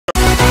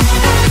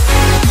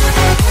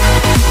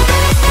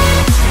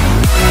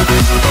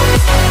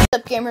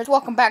gamers?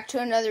 Welcome back to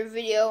another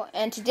video,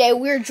 and today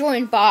we're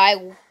joined by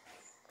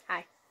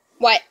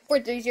Wyatt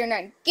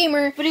 4309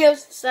 Gamer.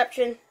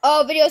 Videoception.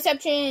 Oh,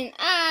 Videoception.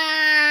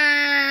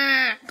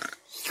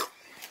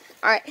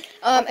 Alright,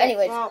 Okay,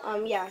 anyways.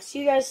 well, yeah, see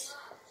you guys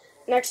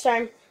next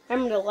time.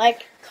 Remember to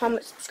like,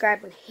 comment,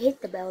 subscribe, and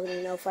hit the bell to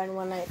be notified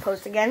when I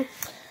post again.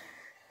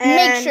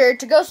 And make sure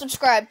to go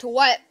subscribe to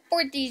Wyatt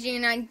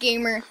 4309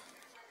 Gamer.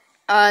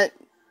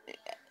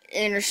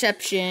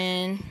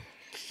 Interception.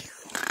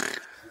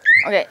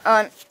 Okay,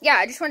 yeah,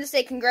 I just wanted to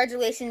say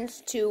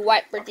congratulations to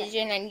Wyatt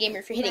 4309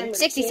 Gamer for hitting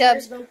 60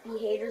 subs. Don't be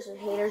haters, and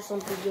haters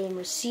don't be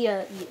gamers. See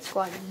ya, Yeet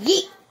Squad.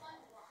 Yeet!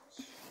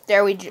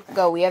 There we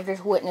go. We have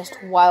just witnessed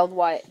Wild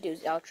Wyatt do his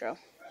outro.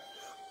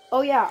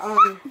 Oh, yeah,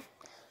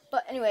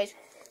 But anyways,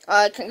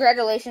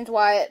 congratulations,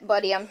 Wyatt,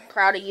 buddy. I'm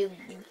proud of you.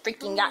 You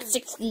freaking got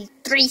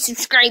 63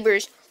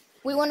 subscribers.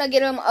 We want to get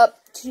them up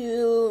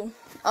to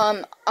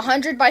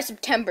 100 by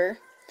September.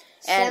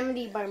 And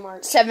 70 by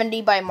March.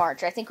 70 by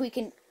March. I think we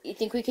can. You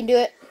think we can do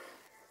it?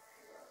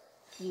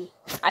 Yeah.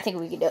 I think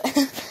we can do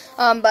it.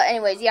 But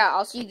anyways, yeah,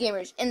 I'll see you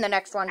gamers in the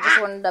next one.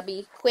 Just wanted to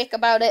be quick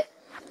about it.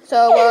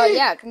 So,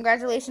 yeah,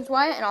 congratulations,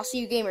 Wyatt, and I'll see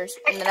you gamers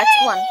in the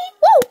next one.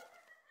 Woo!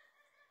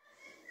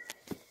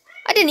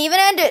 I didn't even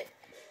end it.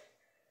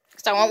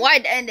 Because I want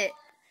Wyatt to end it.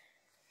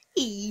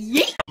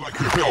 Like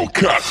a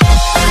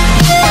Hellcat.